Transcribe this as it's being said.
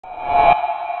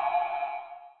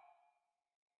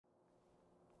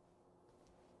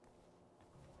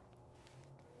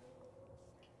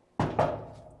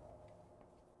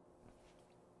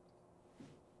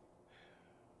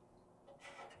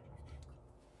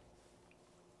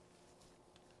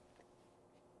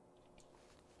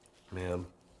Ma'am,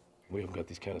 we haven't got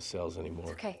these kind of cells anymore.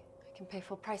 It's okay. I can pay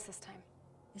full price this time.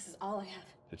 This is all I have.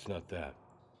 It's not that.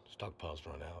 Stockpile's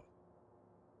run out.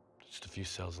 Just a few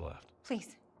cells left.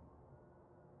 Please.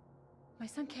 My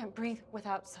son can't breathe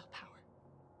without cell power.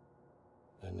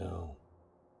 I know.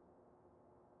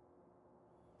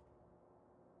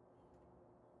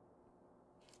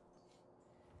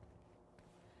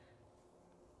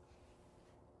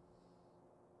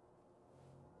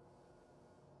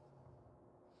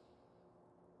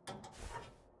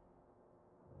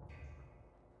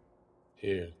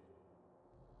 Here.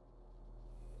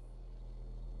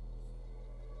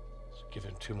 Just give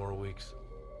him 2 more weeks.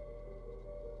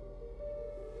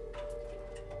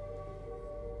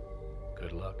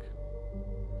 Good luck.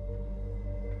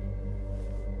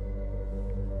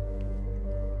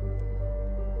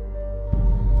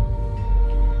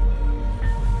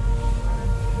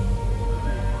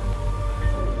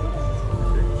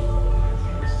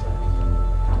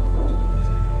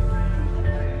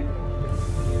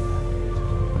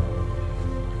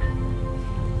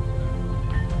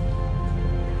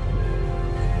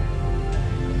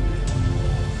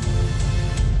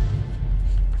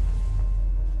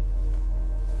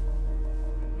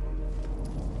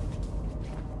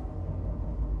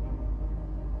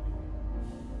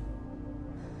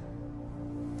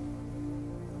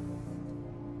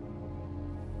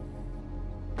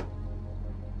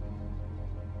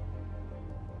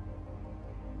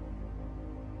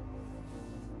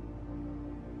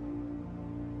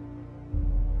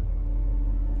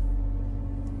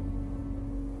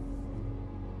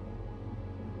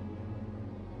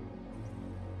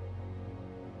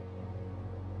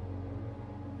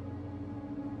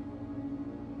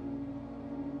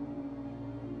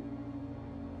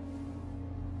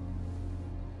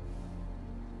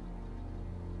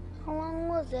 How long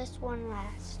will this one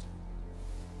last?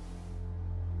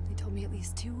 They told me at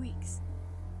least 2 weeks.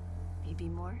 Maybe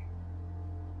more.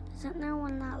 Isn't there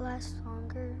one that lasts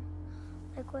longer?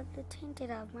 Like what the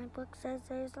Tainted have. My book says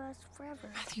theirs last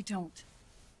forever. Matthew, don't.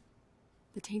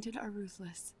 The Tainted are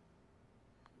ruthless.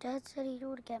 Dad said he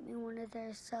would get me one of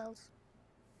their cells.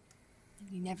 And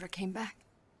he never came back.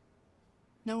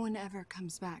 No one ever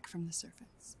comes back from the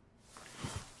surface.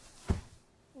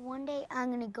 One day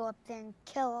I'm gonna go up there and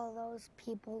kill all those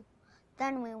people.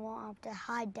 Then we won't have to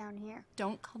hide down here.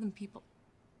 Don't call them people.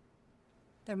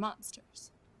 They're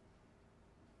monsters.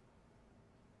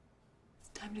 It's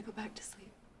time to go back to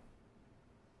sleep.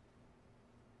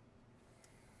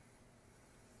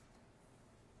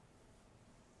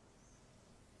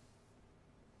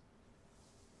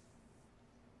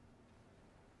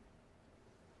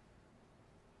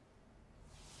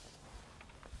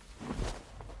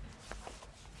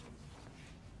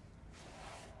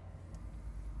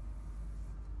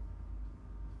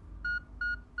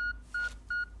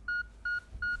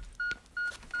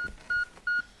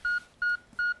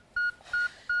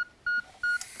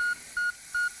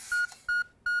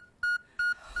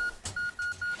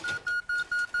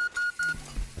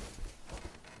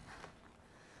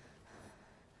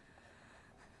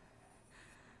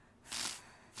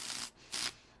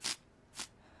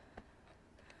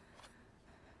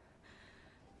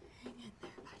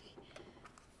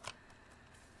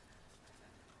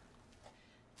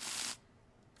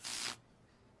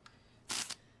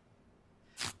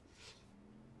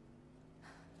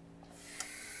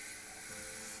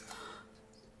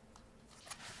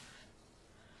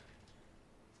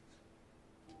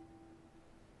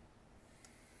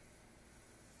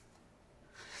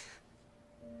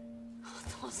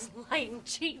 Those lying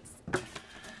cheats.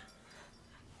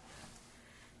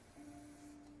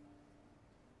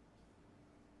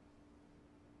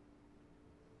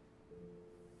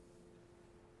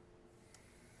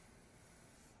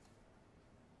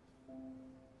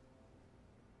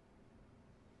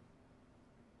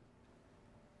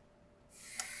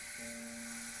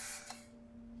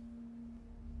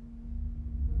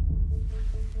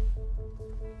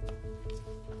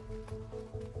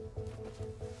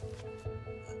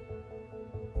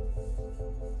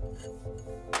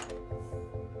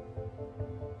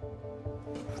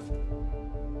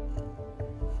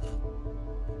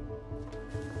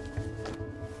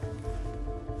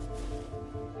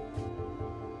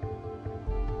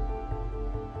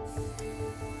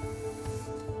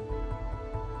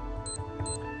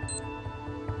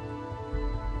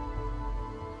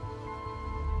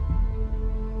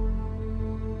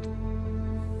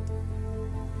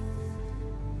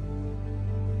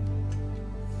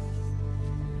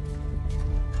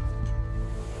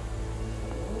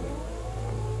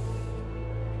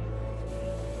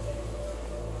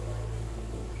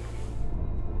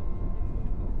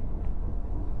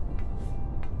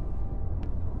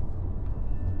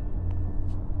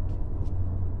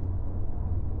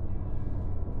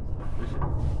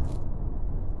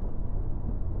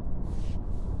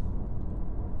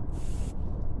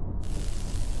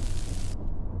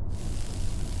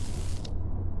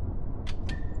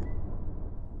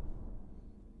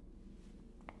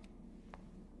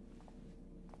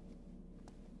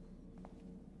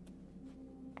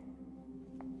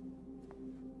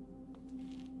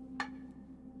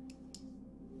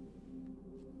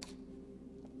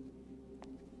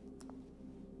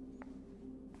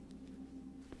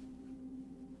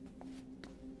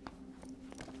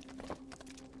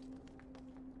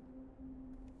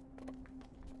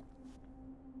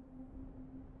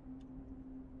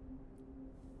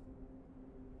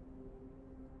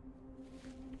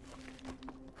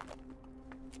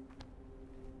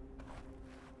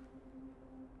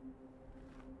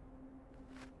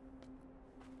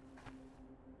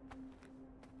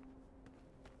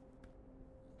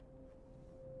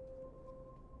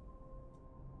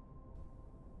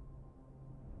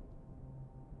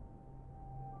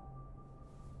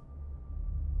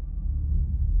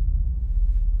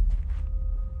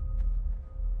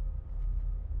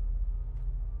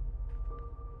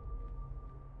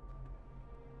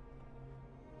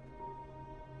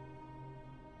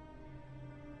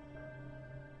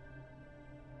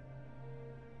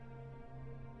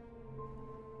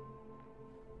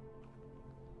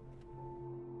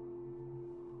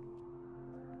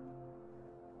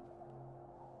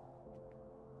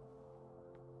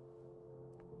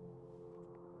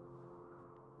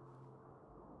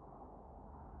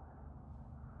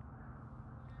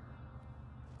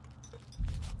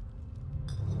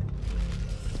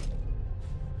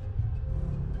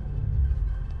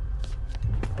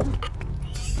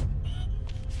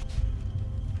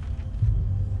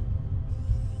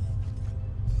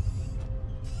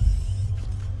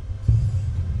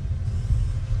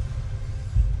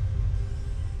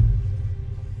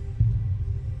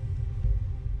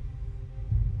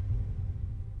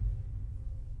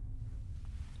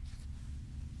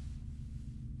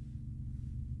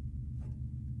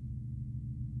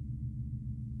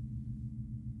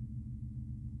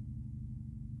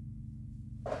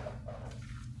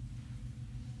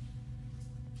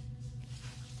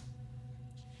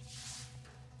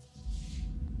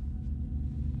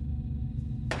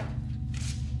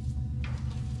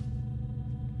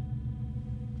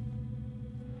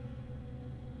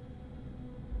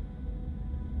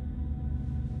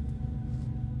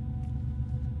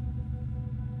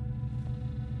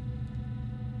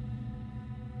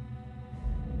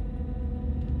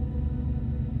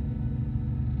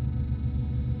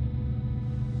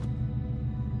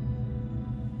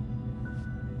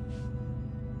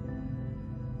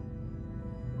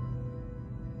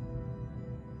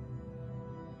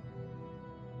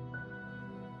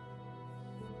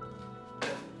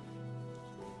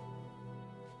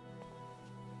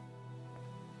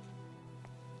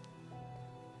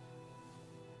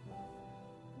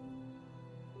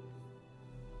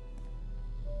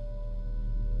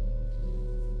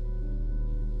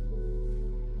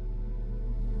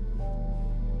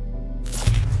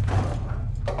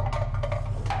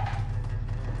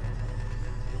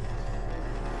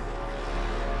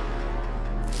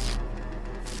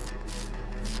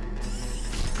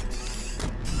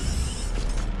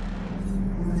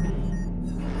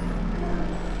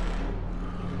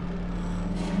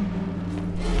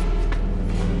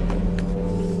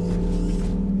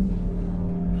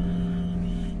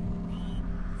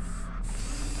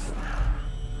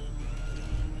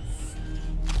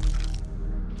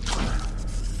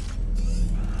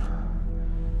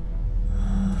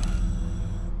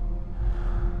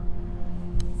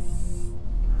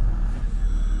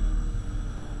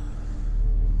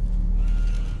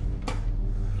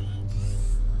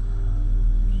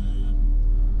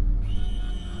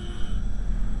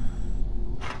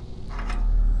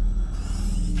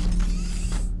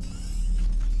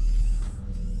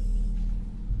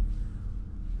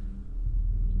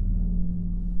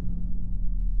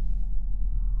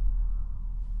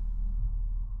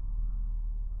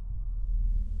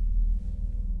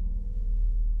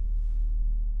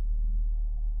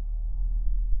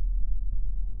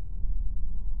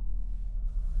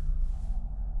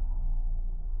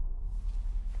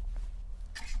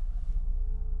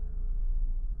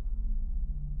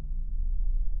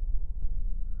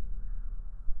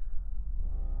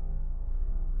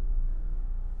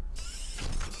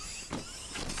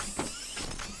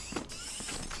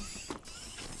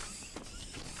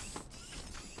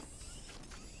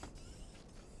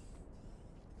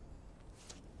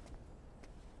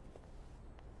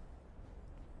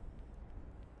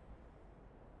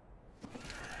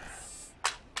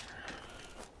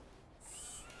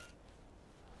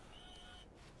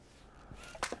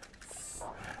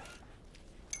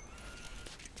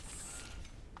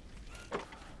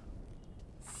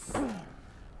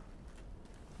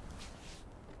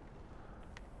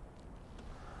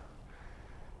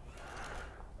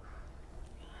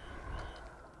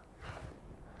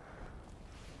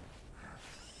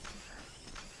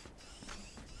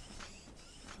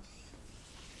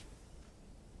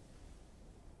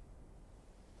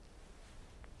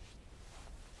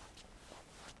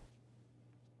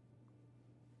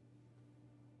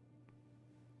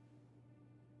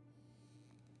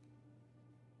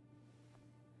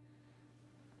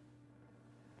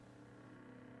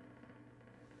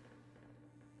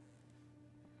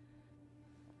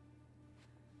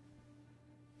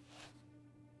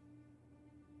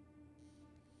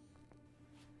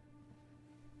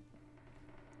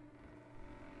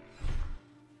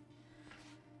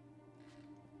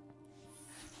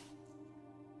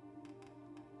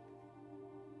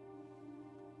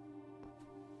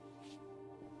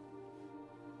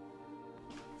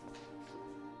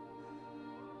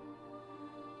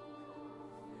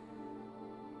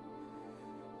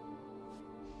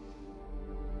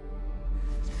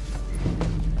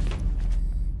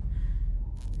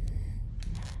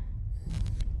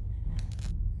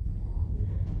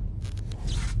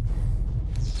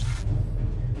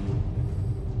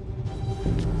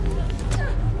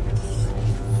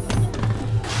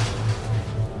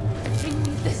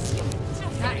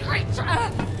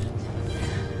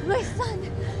 My son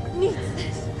needs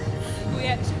this.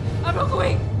 Juliette,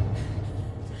 aveugle!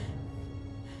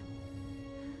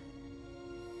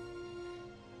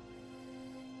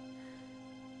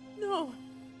 No.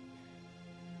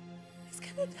 He's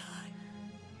gonna die.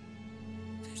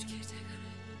 There's kids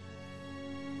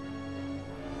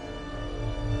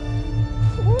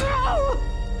No!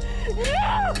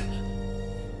 No!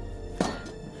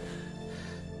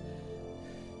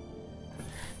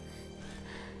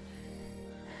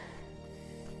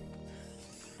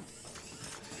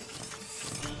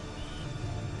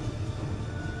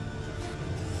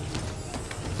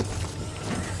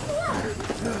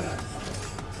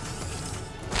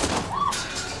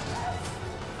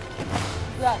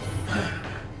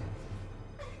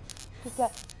 Who's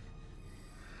that?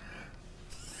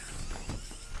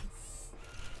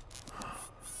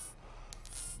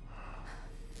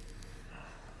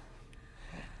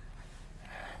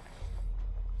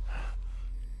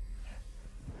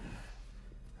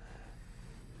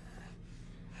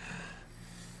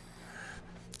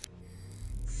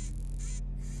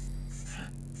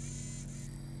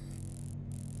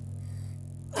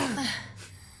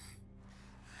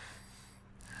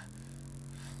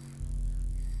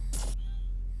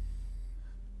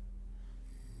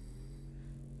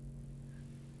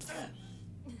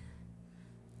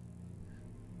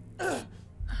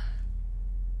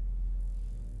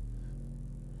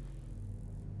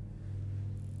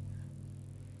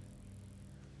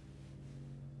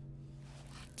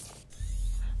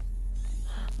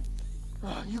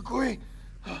 You're going.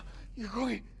 You're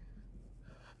going.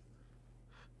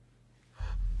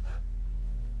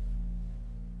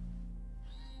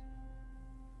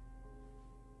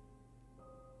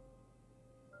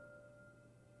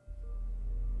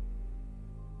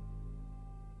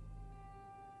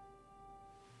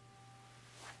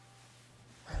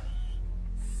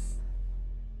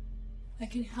 I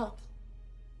can help.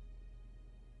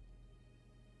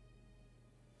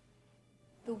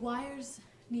 The wires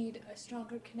need a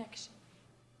stronger connection.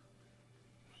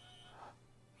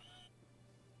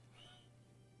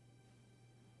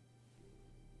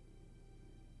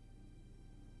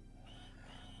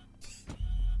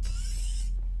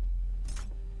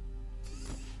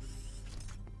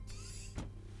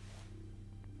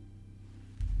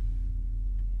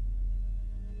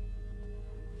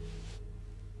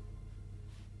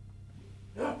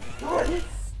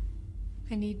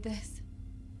 I need this.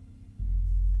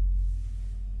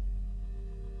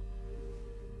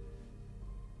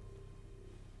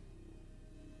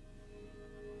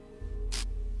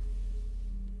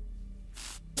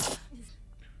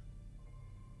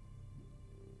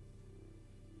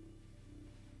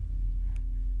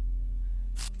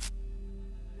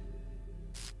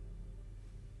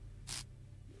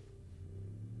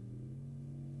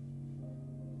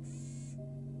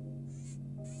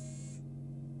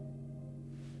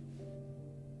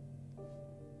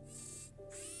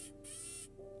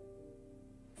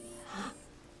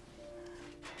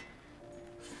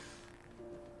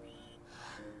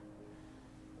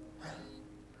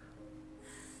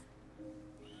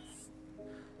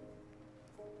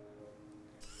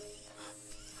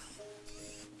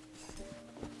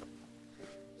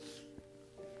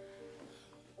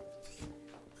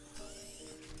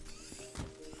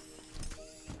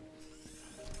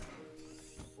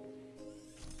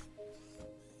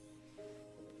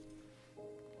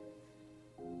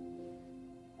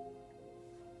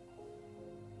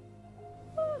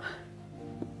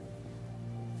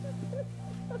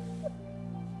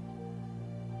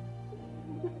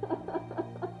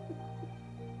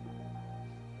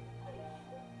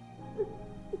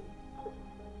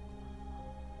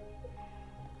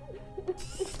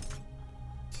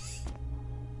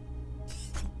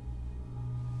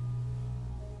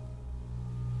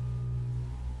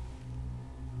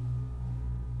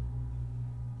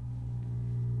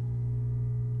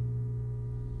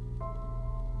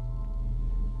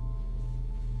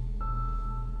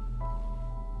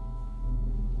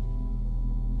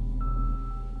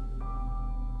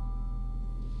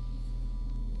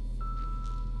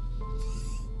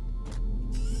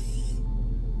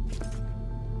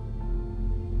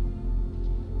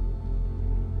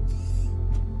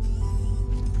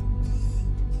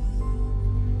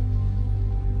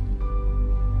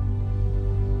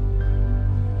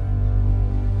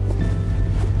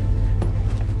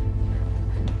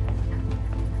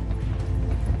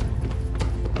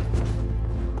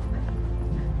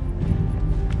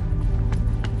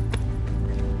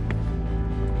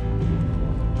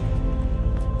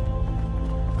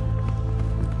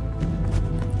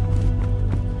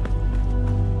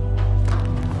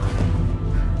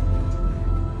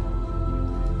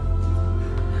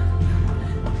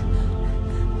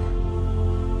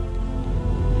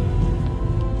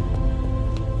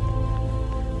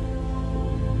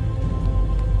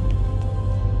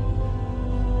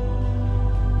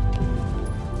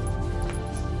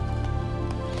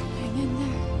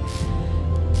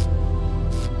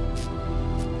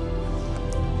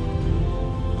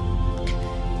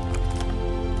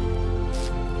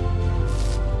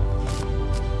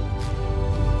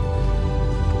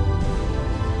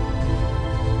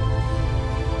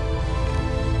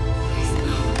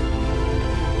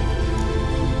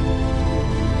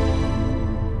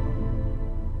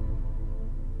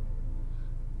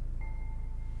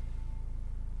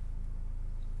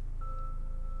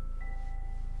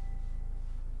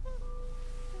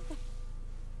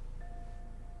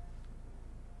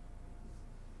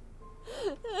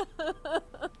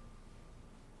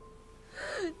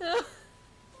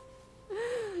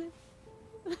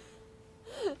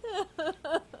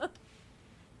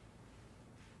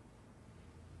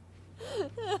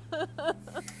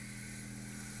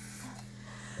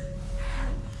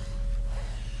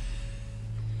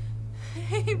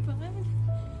 Hey, bud.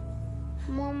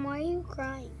 Mom, why are you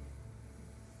crying?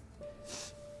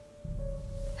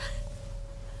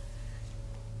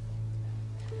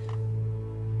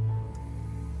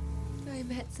 I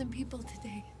met some people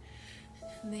today,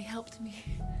 and they helped me.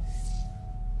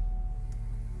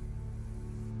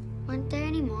 Weren't there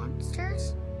any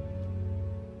monsters?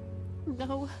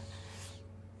 No,